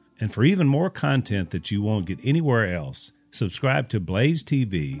episodes. And for even more content that you won't get anywhere else, subscribe to Blaze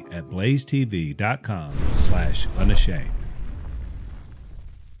TV at blazetv.com/unashamed.